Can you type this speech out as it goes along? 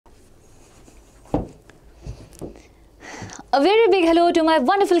A very big hello to my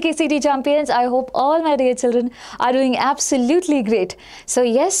wonderful KCET champions. I hope all my dear children are doing absolutely great. So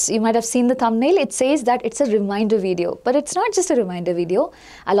yes, you might have seen the thumbnail. It says that it's a reminder video, but it's not just a reminder video.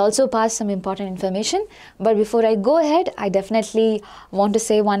 I'll also pass some important information. But before I go ahead, I definitely want to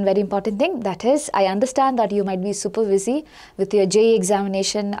say one very important thing. That is, I understand that you might be super busy with your JEE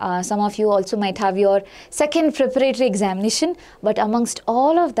examination. Some of you also might have your second preparatory examination. But amongst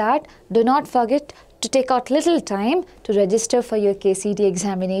all of that, do not forget to take out little time to register for your KCET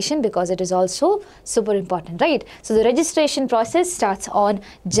examination, because it is also super important, right? So the registration process starts on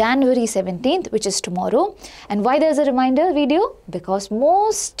January 17th, which is tomorrow. And why there's a reminder video? Because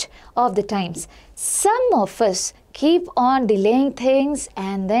most of the times, some of us keep on delaying things,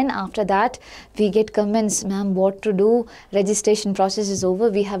 and then after that we get comments, ma'am, what to do, registration process is over,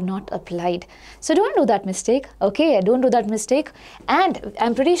 we have not applied. So don't do that mistake, okay? Don't do that mistake. And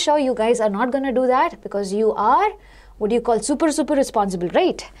I'm pretty sure you guys are not going to do that, because you are what do you call super responsible,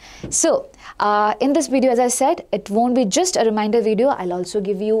 right? So in this video, as I said, it won't be just a reminder video. I'll also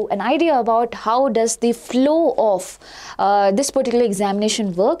give you an idea about how does the flow of this particular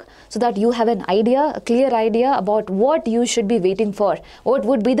examination work, so that you have an idea, a clear idea about what you should be waiting for, what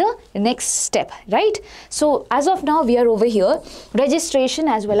would be the next step, right? So as of now, we are over here, registration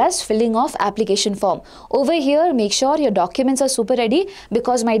as well as filling of application form. Over here, make sure your documents are super ready,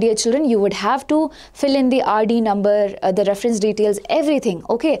 because my dear children, you would have to fill in the RD number, the reference details, everything,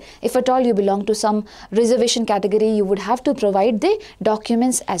 okay? If at all you belong to some reservation category, you would have to provide the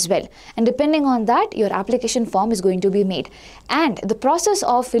documents as well. And depending on that, your application form is going to be made. And the process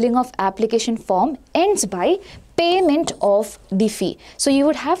of filling of application form ends by payment of the fee. So you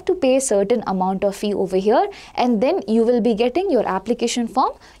would have to pay a certain amount of fee over here, and then you will be getting your application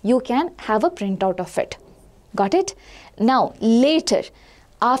form. You can have a printout of it. Got it? Now, later,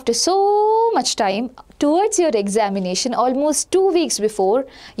 after so much time, towards your examination, almost 2 weeks before,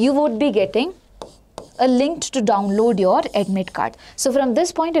 you would be getting a link to download your admit card. So from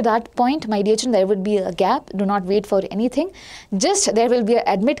this point to that point, my dear children, there would be a gap. Do not wait for anything. Just there will be an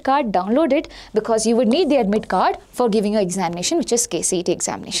admit card, download it, because you would need the admit card for giving your examination, which is KCET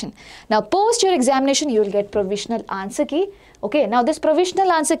examination. Now post your examination, you will get provisional answer key. Okay, now this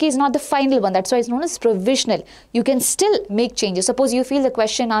provisional answer key is not the final one. That's why it's known as provisional. You can still make changes. Suppose you feel the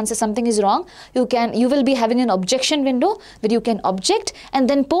question answer something is wrong, you will be having an objection window where you can object, and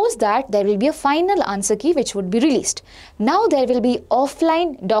then post that there will be a final answer key which would be released. Now there will be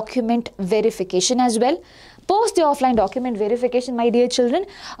offline document verification as well. Post the offline document verification, my dear children,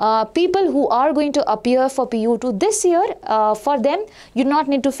 people who are going to appear for PU2 this year, for them, you do not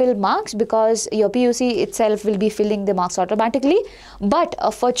need to fill marks, because your PUC itself will be filling the marks automatically. But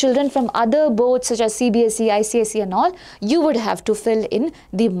for children from other boards such as CBSE, ICSE and all, you would have to fill in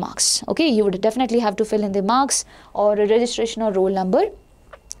the marks. Okay, you would definitely have to fill in the marks or a registration or roll number.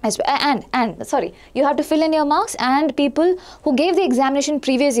 And sorry, you have to fill in your marks, and people who gave the examination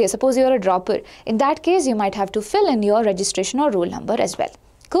previous year, suppose you are a dropper, in that case you might have to fill in your registration or roll number as well.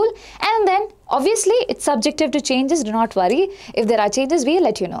 Cool. And then obviously it's subjective to changes. Do not worry, if there are changes we'll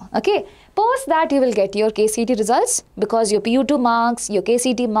let you know. Okay, post that you will get your KCET results, because your PU2 marks, your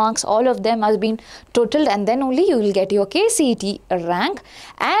KCET marks, all of them have been totaled, and then only you will get your KCET rank.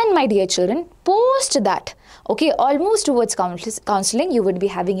 And my dear children, post that, okay, almost towards counseling, you would be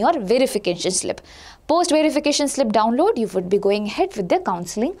having your verification slip. Post verification slip download, you would be going ahead with the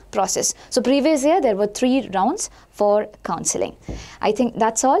counseling process. So previous year there were 3 rounds for counseling. I think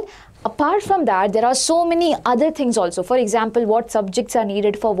that's all. Apart from that, there are so many other things also. For example, what subjects are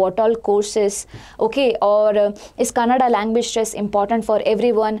needed for what all courses, okay, or is Kannada language test important for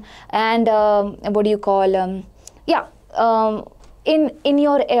everyone, and what do you call, in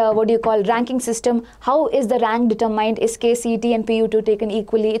your what do you call ranking system, how is the rank determined? Is KCET and PU2 taken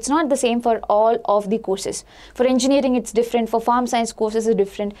equally? It's not the same for all of the courses. For engineering it's different, for farm science courses is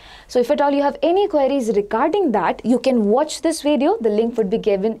different. So if at all you have any queries regarding that, you can watch this video. The link would be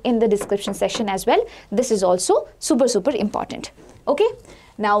given in the description section as well. This is also super important. Okay,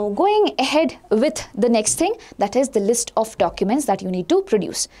 now going ahead with the next thing, that is the list of documents that you need to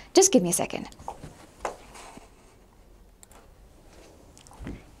produce. Just give me a second.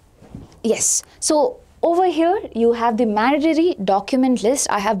 Yes, so over here you have the mandatory document list.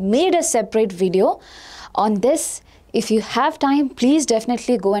 I have made a separate video on this. If you have time, please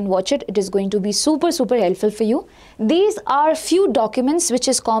definitely go and watch it. It is going to be super helpful for you. These are few documents which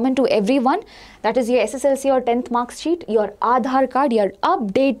is common to everyone. That is your SSLC or 10th marks sheet, your Aadhaar card, your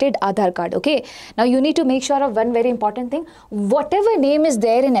updated Aadhaar card. Okay. Now you need to make sure of one very important thing. Whatever name is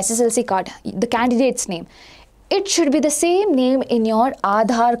there in SSLC card, the candidate's name, it should be the same name in your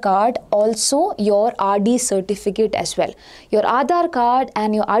Aadhaar card, also your RD certificate as well. Your Aadhaar card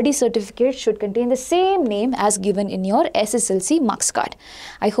and your RD certificate should contain the same name as given in your SSLC marks card.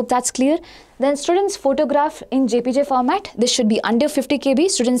 I hope that's clear. Then students' photograph in JPG format, this should be under 50 KB.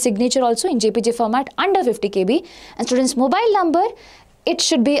 Students' signature also in JPG format under 50 KB. And students' mobile number, it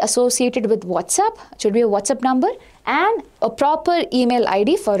should be associated with WhatsApp, it should be a WhatsApp number and a proper email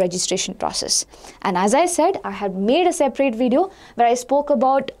ID for registration process. And as I said, I had made a separate video where I spoke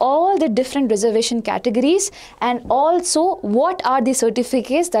about all the different reservation categories and also what are the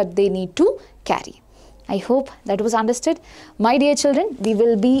certificates that they need to carry. I hope that was understood. My dear children, we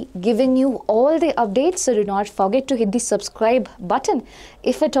will be giving you all the updates, so do not forget to hit the subscribe button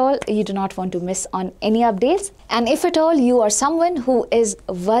if at all you do not want to miss on any updates. And if at all you are someone who is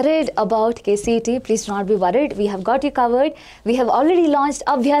worried about KCET, please do not be worried. We have got you covered. We have already launched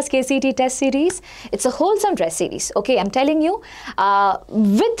ABHYAS KCET test series. It's a wholesome test series. Okay, I'm telling you,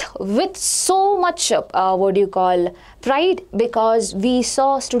 with so much pride, because we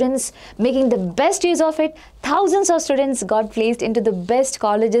saw students making the best use of it. Thousands of students got placed into the best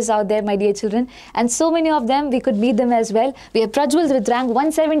colleges out there, my dear children, and so many of them we could meet them as well. We have Prajwal with rank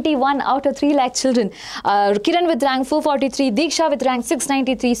 171 out of 3 lakh children, Kiran with rank 443, Deeksha with rank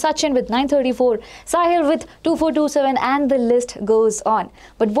 693, Sachin with 934, Sahil with 2427, and the list goes on.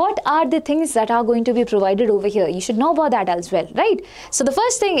 But what are the things that are going to be provided over here? You should know about that as well, right? So the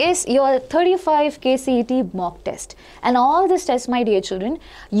first thing is your 35 KCET mock test. And all this test, my dear children,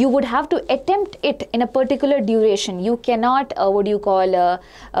 you would have to attempt it in a particular duration. You cannot play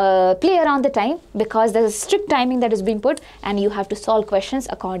around the time, because there is strict timing that has been put and you have to solve questions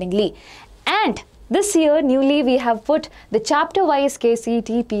accordingly. And this year, newly, we have put the chapter-wise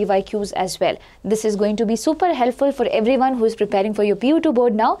KCET PYQs as well. This is going to be super helpful for everyone who is preparing for your PU2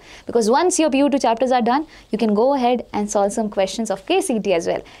 board now, because once your PU2 chapters are done, you can go ahead and solve some questions of KCET as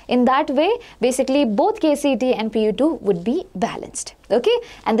well. In that way, basically, both KCET and PU2 would be balanced. Okay,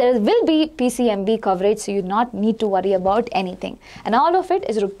 and there will be PCMB coverage, so you do not need to worry about anything. And all of it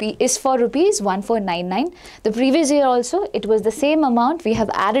is for rupees 1499. The previous year also, it was the same amount. We have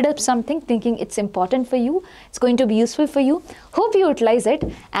added up something, thinking it's important for you. It's going to be useful for you. Hope you utilize it,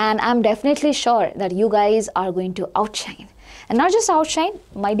 and I'm definitely sure that you guys are going to outshine. And not just outshine,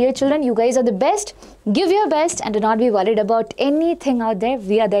 my dear children, you guys are the best. Give your best and do not be worried about anything out there.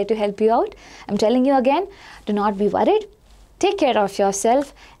 We are there to help you out. I'm telling you again, do not be worried. Take care of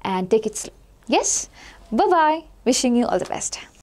yourself and take it slow. Yes? Bye-bye. Wishing you all the best.